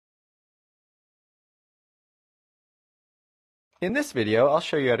In this video, I'll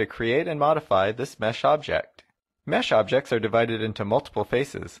show you how to create and modify this mesh object. Mesh objects are divided into multiple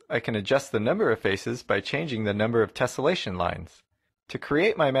faces. I can adjust the number of faces by changing the number of tessellation lines. To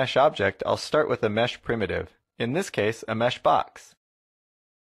create my mesh object, I'll start with a mesh primitive, in this case, a mesh box.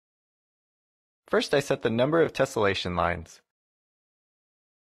 First, I set the number of tessellation lines.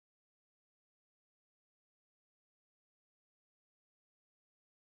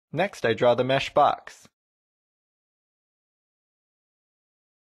 Next, I draw the mesh box.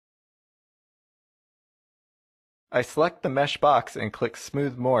 I select the mesh box and click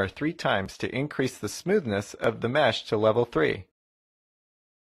Smooth More 3 times to increase the smoothness of the mesh to level 3.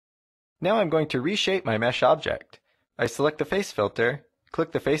 Now I'm going to reshape my mesh object. I select the face filter,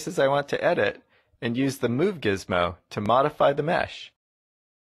 click the faces I want to edit, and use the Move gizmo to modify the mesh.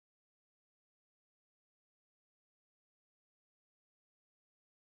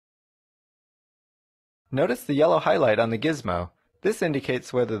 Notice the yellow highlight on the gizmo. This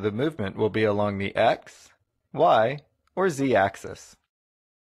indicates whether the movement will be along the X, Y, or Z axis.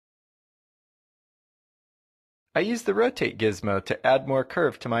 I use the Rotate gizmo to add more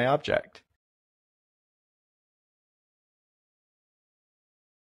curve to my object.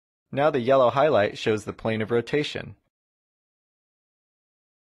 Now the yellow highlight shows the plane of rotation.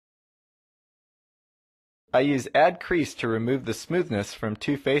 I use Add Crease to remove the smoothness from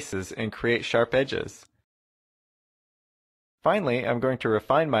 2 faces and create sharp edges. Finally, I'm going to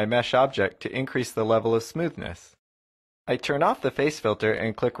refine my mesh object to increase the level of smoothness. I turn off the face filter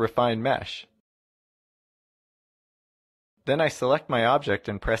and click Refine Mesh. Then I select my object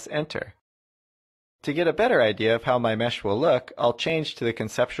and press Enter. To get a better idea of how my mesh will look, I'll change to the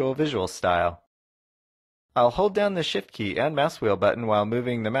conceptual visual style. I'll hold down the Shift key and mouse wheel button while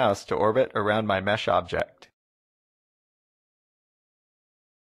moving the mouse to orbit around my mesh object.